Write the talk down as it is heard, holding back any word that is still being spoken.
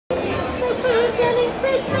We're standing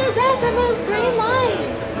 6 minutes after those green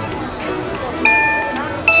lights.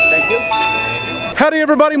 Thank you. Howdy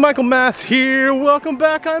everybody, Michael Mass here. Welcome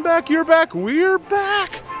back, I'm back, you're back, we're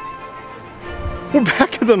back. We're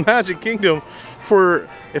back in the Magic Kingdom for,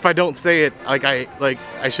 if I don't say it like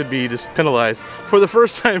I should be just penalized, for the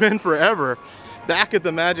first time in forever. Back at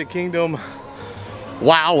the Magic Kingdom.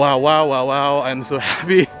 Wow, wow, wow, wow, wow. I'm so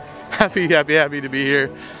happy to be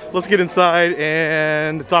here. Let's get inside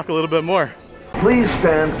and talk a little bit more. Please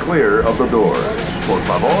stand clear of the doors. Por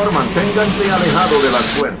favor, manténganse alejado de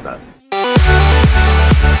las puertas.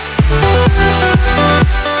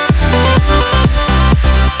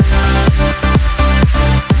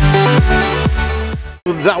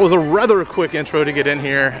 That was a rather quick intro to get in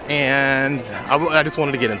here, and I just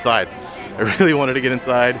wanted to get inside. I really wanted to get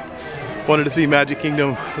inside. Wanted to see Magic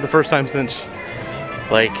Kingdom for the first time since,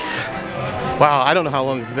 like, wow, I don't know how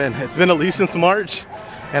long it's been. It's been at least since March,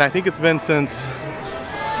 and I think it's been since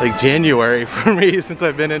like January for me since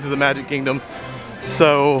I've been into the Magic Kingdom.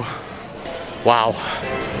 So, wow,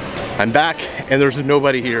 I'm back and there's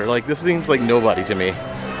nobody here. Like, this seems like nobody to me.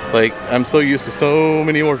 Like, I'm so used to so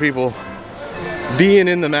many more people being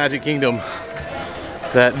in the Magic Kingdom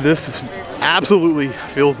that this absolutely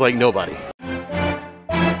feels like nobody.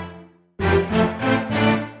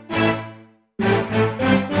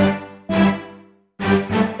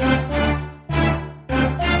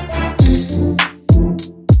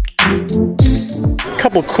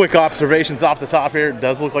 Couple quick observations off the top here. It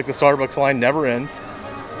does look like the Starbucks line never ends.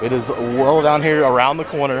 It is well down here around the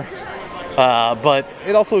corner, but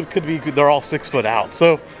it also could be they're all 6 foot out,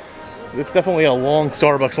 so it's definitely a long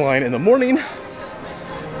Starbucks line in the morning.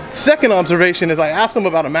 Second observation is I asked them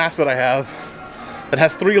about a mask that I have that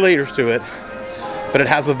has 3 layers to it, but it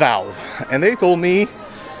has a valve, and they told me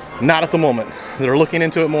not at the moment. They're looking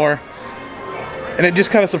into it more. And it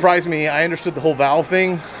just kind of surprised me. I understood the whole valve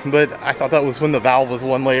thing, but I thought that was when the valve was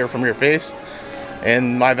 1 layer from your face,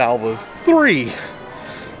 and my valve was 3.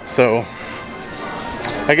 So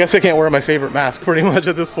I guess I can't wear my favorite mask pretty much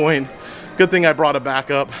at this point. Good thing I brought a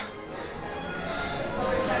backup.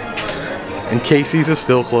 And Casey's is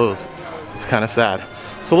still closed. It's kind of sad.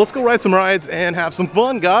 So let's go ride some rides and have some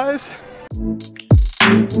fun, guys.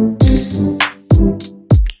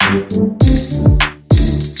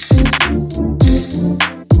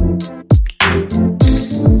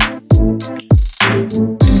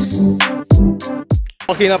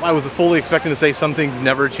 Walking up, I was fully expecting to say some things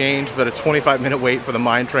never change, but a 25-minute wait for the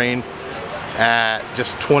mine train at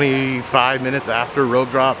just 25 minutes after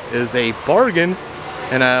rope drop is a bargain.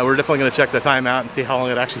 And we're definitely going to check the time out and see how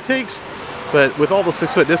long it actually takes. But with all the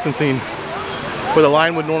 6 foot distancing, where the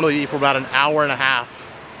line would normally be for about an hour and a half,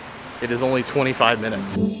 it is only 25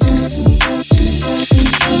 minutes.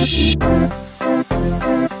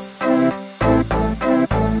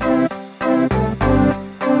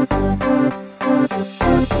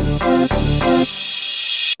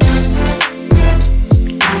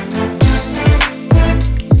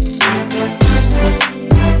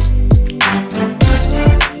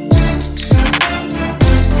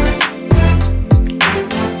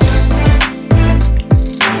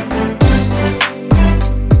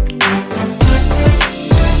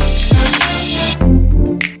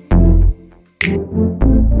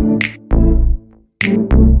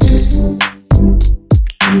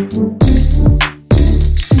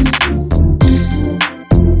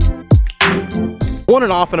 On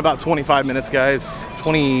and off in about 25 minutes, guys.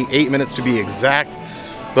 28 minutes to be exact,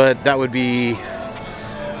 but that would be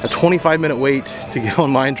a 25-minute wait to get on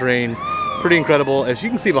mine train. Pretty incredible. As you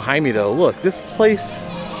can see behind me though, look, this place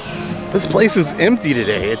is empty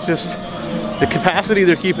today. It's just the capacity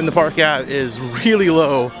they're keeping the park at is really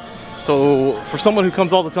low. So for someone who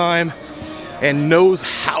comes all the time and knows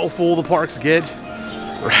how full the parks get,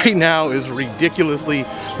 right now is ridiculously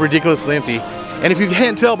empty. And if you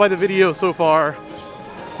can't tell by the video so far,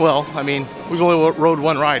 well, I mean, we've only rode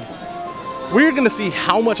 1 ride. We're gonna see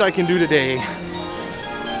how much I can do today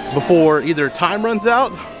before either time runs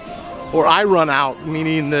out or I run out,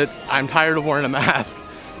 meaning that I'm tired of wearing a mask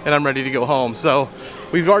and I'm ready to go home. So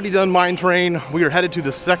we've already done mine train. We are headed to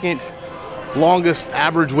the 2nd longest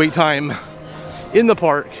average wait time in the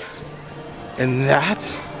park, and that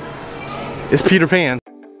is Peter Pan.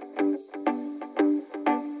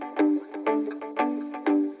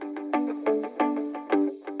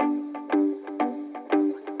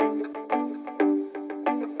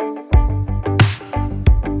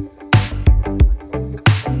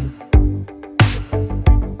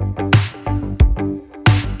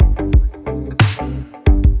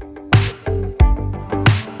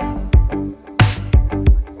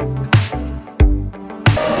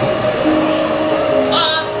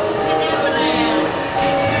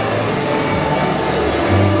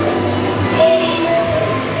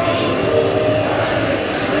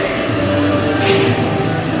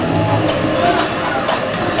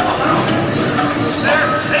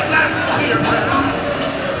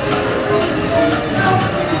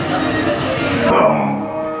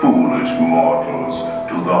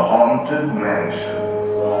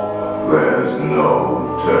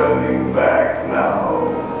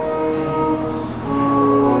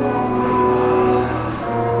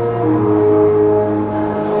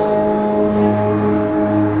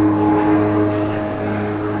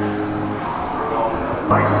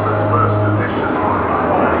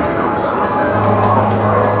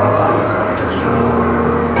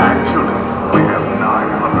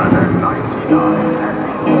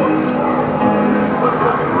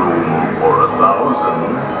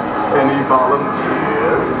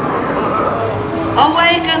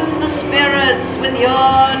 lift the spirits with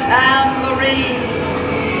your tambourine.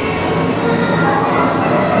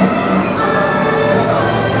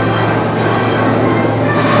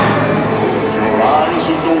 Rise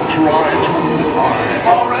and don't try too high,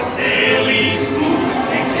 or a silly spook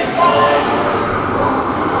makes it fall.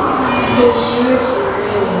 Be sure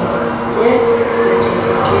to bring your death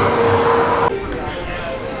certificate.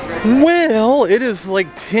 Well, it is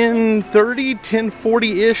like 10:30,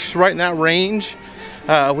 10:40-ish, right in that range,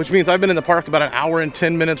 which means I've been in the park about an hour and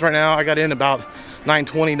 10 minutes right now. I got in about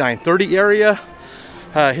 9:20, 9:30 area.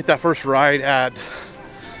 Hit that first ride at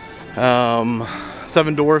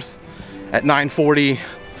Seven Dwarfs at 9:40.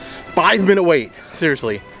 5-minute wait.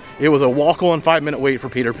 Seriously, it was a walk-on 5-minute wait for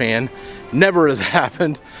Peter Pan. Never has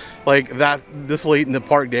happened like that this late in the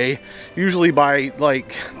park day. Usually by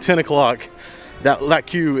like 10 o'clock, that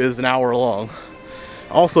queue is an hour long.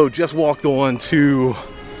 Also, just walked on to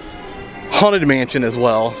Haunted Mansion as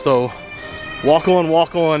well. So walk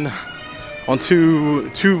on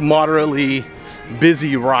two moderately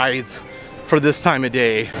busy rides for this time of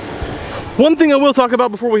day. One thing I will talk about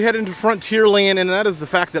before we head into Frontierland, and that is the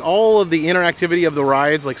fact that all of the interactivity of the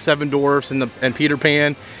rides, like Seven Dwarfs and Peter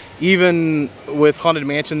Pan, even with Haunted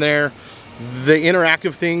Mansion there, the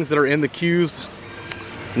interactive things that are in the queues,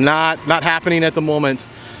 not happening at the moment.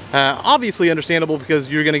 Obviously understandable, because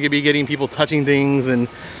you're going to be getting people touching things and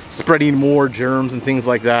spreading more germs and things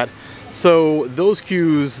like that. So those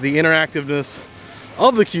queues, the interactiveness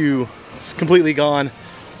of the queue is completely gone.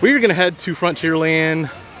 We're going to head to Frontierland,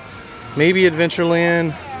 maybe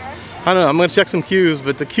Adventureland. I don't know, I'm going to check some queues,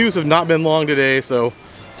 but the queues have not been long today, so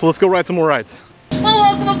let's go ride some more rides. Well,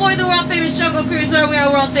 welcome aboard the world famous Jungle Cruise, where we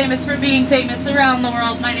are world famous for being famous around the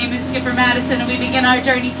world. My name is Skipper Madison, and we begin our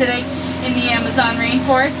journey today in the Amazon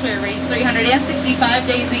rainforest. We're raced 365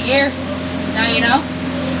 days a year. Now you know,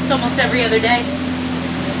 it's almost every other day.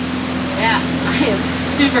 Yeah, I am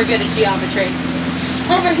super good at geometry.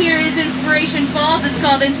 Over here is Inspiration Falls. It's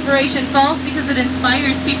called Inspiration Falls because it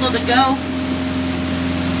inspires people to go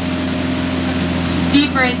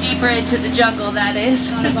deeper and deeper into the jungle, that is.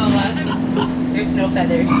 Not a boa. There's no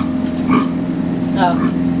feathers. Oh.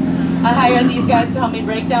 I hired these guys to help me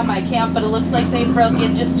break down my camp, but it looks like they've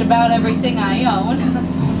broken just about everything I own.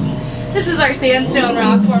 This is our sandstone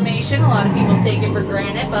rock formation. A lot of people take it for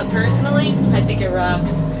granted, but personally, I think it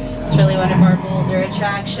rocks. It's really one of our bolder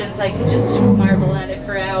attractions. I could just marvel at it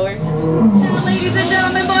for hours. Now, ladies and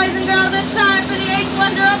gentlemen, boys and girls, it's time for the eighth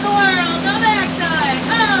wonder of the world, the backside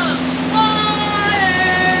of water!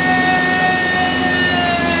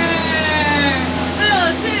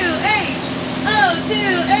 O2H!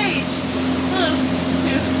 O2H!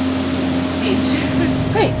 O2H.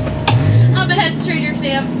 Great. I'm ahead straighter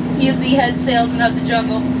Sam. He is the head salesman of the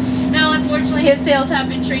jungle. Now, unfortunately, his sales have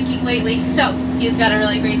been shrinking lately, so he's got a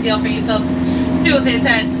really great deal for you folks. 2 of his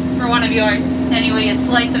heads for 1 of yours. Anyway, you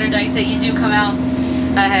slice it or dice it, you do come out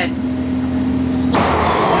ahead.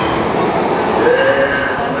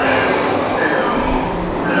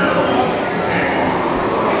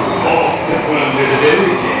 Off the ground with it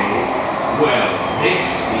everything. Well, this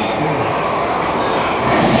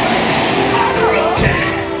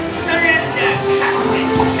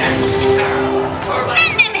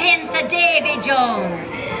Jones.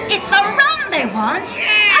 It's the rum they want. Drink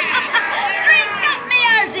up me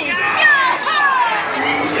hearties.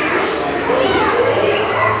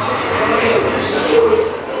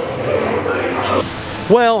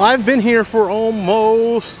 Well, I've been here for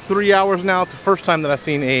almost 3 hours now. It's the first time that I've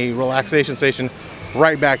seen a relaxation station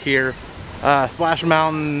right back here. Splash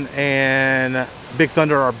Mountain and Big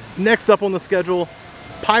Thunder are next up on the schedule.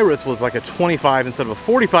 Pirates was like a 25 instead of a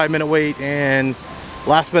 45-minute wait, and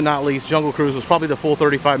last but not least, Jungle Cruise was probably the full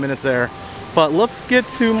 35 minutes there. But let's get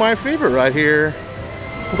to my favorite right here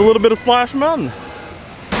with a little bit of Splash Mountain.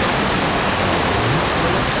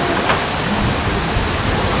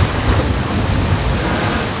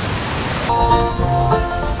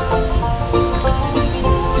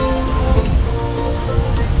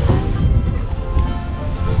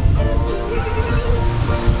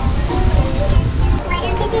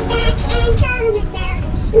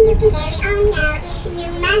 You can carry on now if you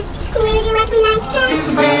must. Would you like me like that? It's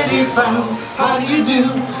a pretty frown. How do you do?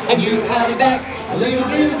 And you had it back. A little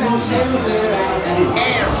bit of a sailor out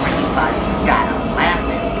there. Everybody's got a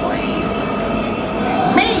laughing place.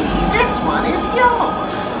 Maybe this one is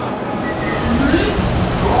yours.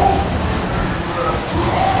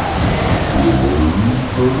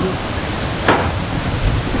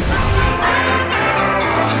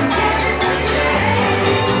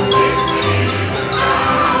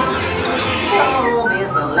 Home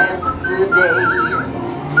is the lesson today.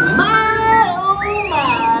 My, oh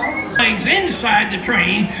my. legs inside the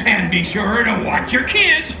train, and be sure to watch your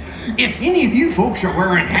kids. If any of you folks are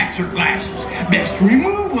wearing hats or glasses, best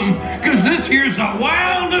remove them, because this here's the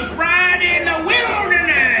wildest ride in the wilderness.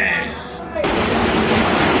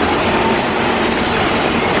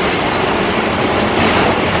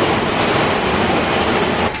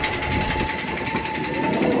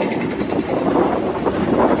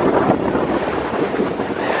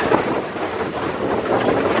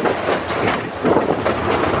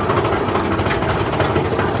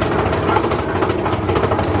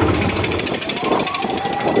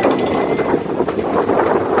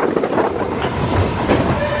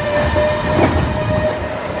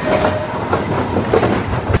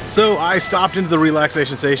 So I stopped into the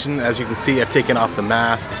relaxation station. As you can see, I've taken off the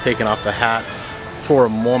mask, I've taken off the hat for a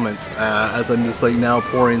moment, as I'm just like now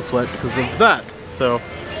pouring sweat because of that. So,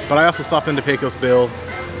 but I also stopped into Pecos Bill,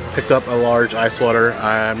 picked up a large ice water.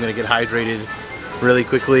 I'm gonna get hydrated really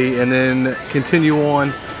quickly and then continue on.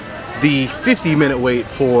 The 50-minute wait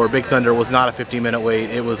for Big Thunder was not a 50-minute wait.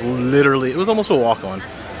 It was literally, it was almost a walk-on.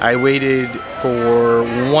 I waited for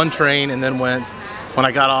one train and then went. When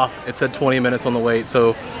I got off, it said 20 minutes on the wait,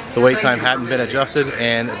 so the wait time hadn't been adjusted,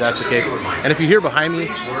 and that's the case. And if you hear behind me,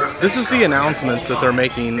 this is the announcements that they're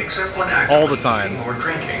making all the time.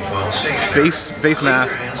 Face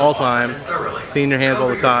mask all the time, clean your hands all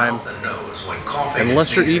the time,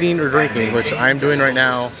 unless you're eating or drinking, which I'm doing right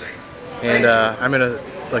now. And I'm in a,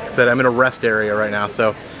 like I said, I'm in a rest area right now,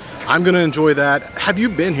 so I'm gonna enjoy that. Have you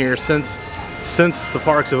been here since the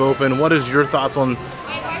parks have opened? What is your thoughts on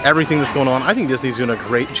everything that's going on? I think Disney's doing a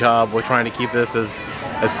great job with trying to keep this as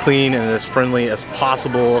clean and as friendly as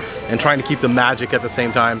possible, and trying to keep the magic at the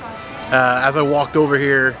same time. As I walked over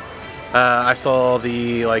here, I saw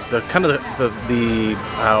the kind of the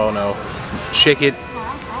I don't know, shake it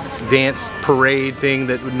dance parade thing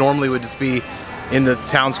that would normally would just be in the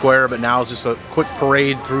town square, but now it's just a quick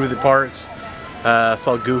parade through the parks.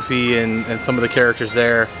 Saw Goofy and some of the characters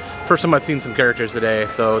there. First time I'd seen some characters today,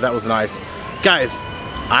 so that was nice. Guys,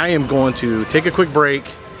 I am going to take a quick break,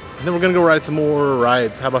 and then we're gonna go ride some more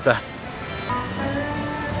rides. How about that?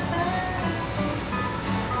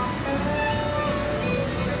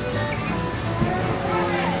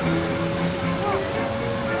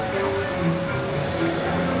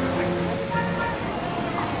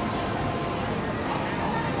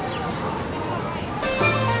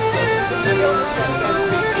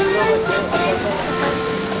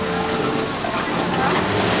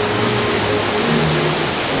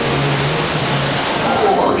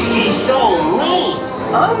 She's so mean.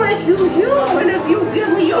 I'll make you human if you give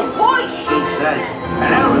me your voice, she says.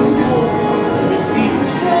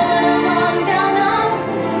 Strolling along down on,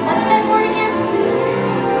 what's that word again?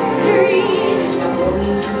 Street. It's my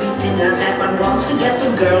morning to be thinner that one wants to get the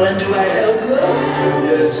girl into a hell club.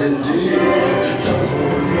 Yes, indeed.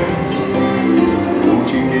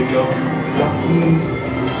 Won't you get up?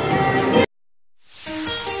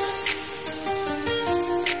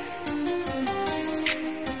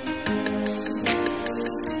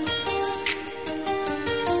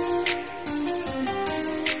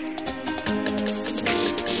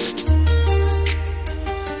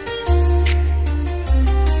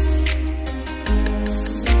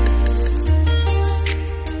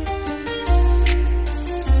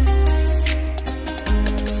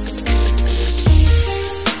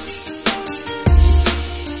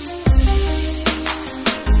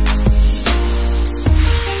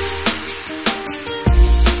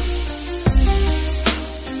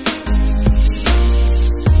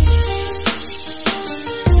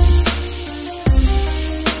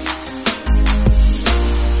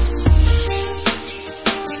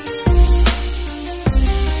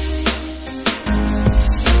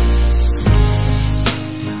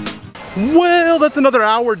 Well, that's another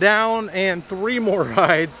hour down and 3 more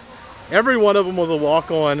rides. Every one of them was a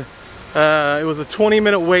walk-on. It was a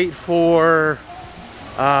 20-minute wait for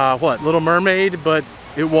what, Little Mermaid, but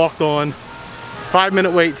it walked on.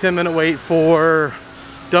 5-minute wait, 10-minute wait for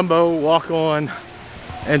Dumbo, walk on,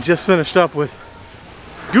 and just finished up with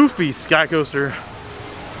Goofy Sky Coaster.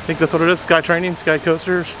 I think that's what it is, Sky Training, Sky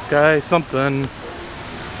Coaster, Sky something.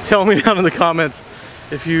 Tell me down in the comments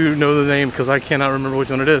if you know the name, because I cannot remember which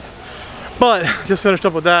one it is. But just finished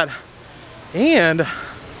up with that, and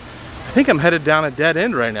I think I'm headed down a dead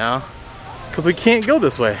end right now because we can't go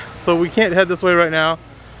this way. So we can't head this way right now.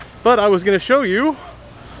 But I was going to show you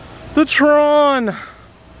the Tron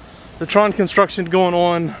construction going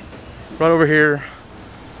on right over here.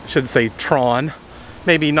 I should say Tron.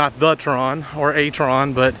 Maybe not the Tron or a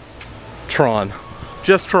Tron, but Tron.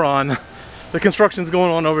 Just Tron. The construction's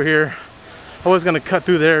going on over here. I was going to cut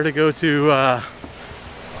through there to go to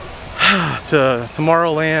to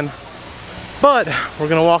Tomorrowland, but we're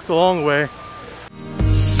gonna walk the long way.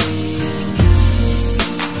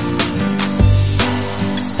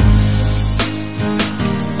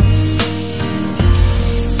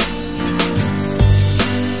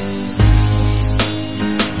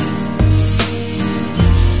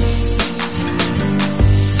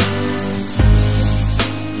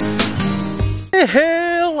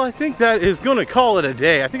 Hell, I think that is gonna call it a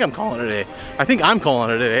day. I think I'm calling it a day. I think I'm calling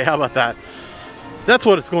it a day. How about that? That's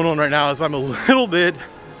what's going on right now. Is I'm have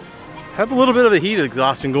a little bit of a heat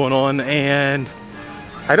exhaustion going on, and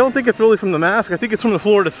I don't think it's really from the mask. I think it's from the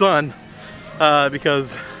Florida sun,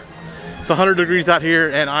 because it's 100 degrees out here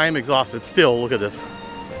and I'm exhausted still. Look at this.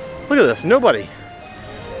 Look at this. Nobody's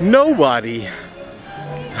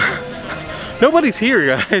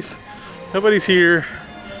here, guys. Nobody's here.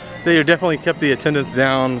 They definitely kept the attendance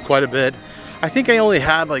down quite a bit. I think I only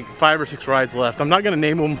had like 5 or 6 rides left. I'm not gonna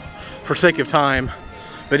name them for sake of time,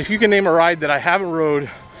 but if you can name a ride that I haven't rode,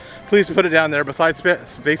 please put it down there besides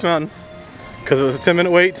Space Mountain, because it was a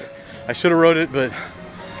 10-minute wait. I should have rode it, but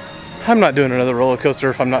I'm not doing another roller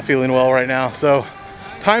coaster if I'm not feeling well right now. So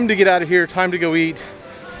time to get out of here, time to go eat.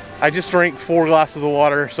 I just drank 4 glasses of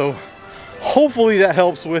water, so hopefully that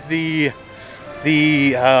helps with the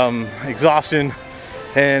exhaustion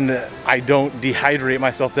and I don't dehydrate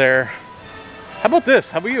myself there. How about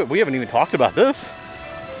this? We haven't even talked about this.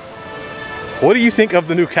 What do you think of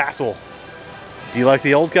the new castle? Do you like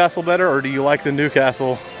the old castle better, or do you like the new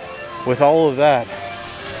castle with all of that?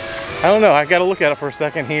 I don't know. I gotta look at it for a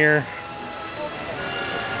second here.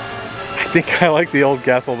 I think I like the old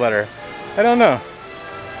castle better. I don't know.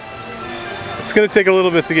 It's gonna take a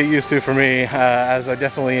little bit to get used to for me, as I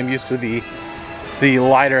definitely am used to the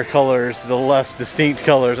lighter colors, the less distinct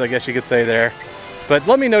colors, I guess you could say there. But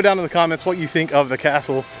let me know down in the comments what you think of the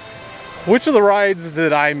castle. Which of the rides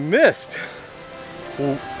that I missed,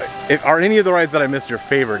 are any of the rides that I missed your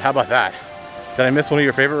favorite? How about that? Did I miss one of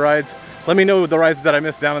your favorite rides? Let me know the rides that I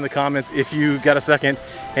missed down in the comments if you got a second,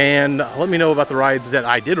 and let me know about the rides that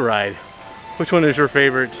I did ride. Which one is your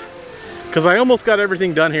favorite? Because I almost got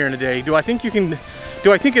everything done here in a day. Do I think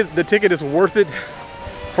the ticket is worth it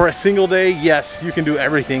for a single day? Yes, you can do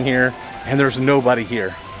everything here, and there's nobody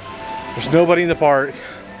here. There's nobody in the park.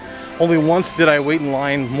 Only once did I wait in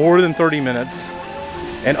line more than 30 minutes,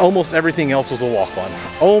 and almost everything else was a walk-on.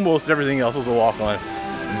 Almost everything else was a walk-on.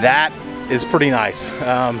 That is pretty nice.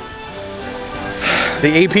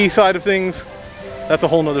 The AP side of things, that's a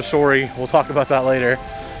whole nother story. We'll talk about that later.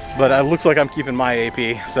 But it looks like I'm keeping my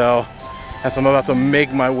AP, so as I'm about to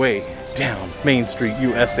make my way down Main Street,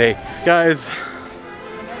 USA. Guys,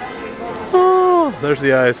 oh, there's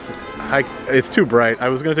the ice. It's too bright. I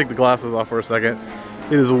was gonna take the glasses off for a second.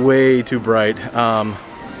 It is way too bright.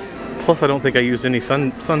 Plus I don't think I used any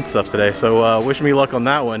sun stuff today, so wish me luck on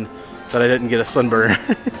that one, that I didn't get a sunburn.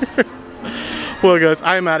 Well guys,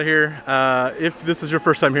 I am out of here. If this is your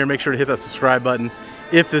first time here, make sure to hit that subscribe button.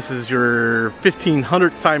 If this is your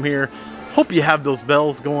 1500th time here, hope you have those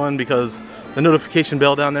bells going, because the notification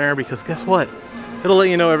bell down there, because guess what? It'll let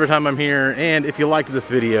you know every time I'm here. And if you liked this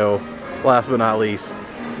video, last but not least,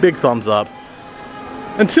 big thumbs up.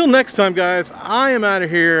 Until next time guys, I am out of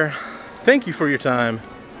here. Thank you for your time.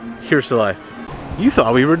 Here's to life. You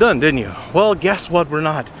thought we were done, didn't you? Well, guess what? We're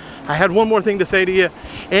not. I had one more thing to say to you,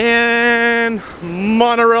 and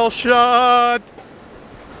monorail shut.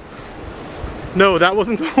 No, that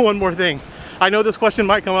wasn't the one more thing. I know this question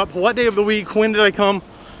might come up. What day of the week? When did I come?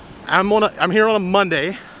 I'm here on a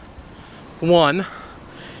Monday, and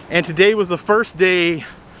today was the first day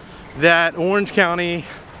that Orange County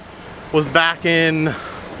was back in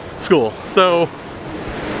school. So,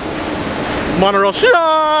 monorail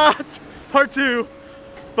shut! Part 2.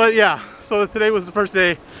 But yeah, so today was the first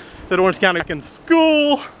day that Orange County back in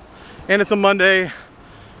school, and it's a Monday.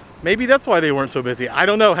 Maybe that's why they weren't so busy. I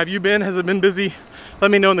don't know. Have you been? Has it been busy?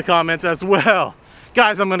 Let me know in the comments as well.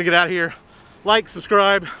 Guys, I'm gonna get out of here. Like,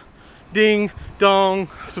 subscribe, ding, dong,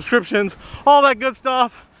 subscriptions, all that good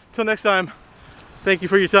stuff. Till next time, thank you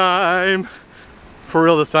for your time. For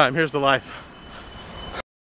real this time, here's the life.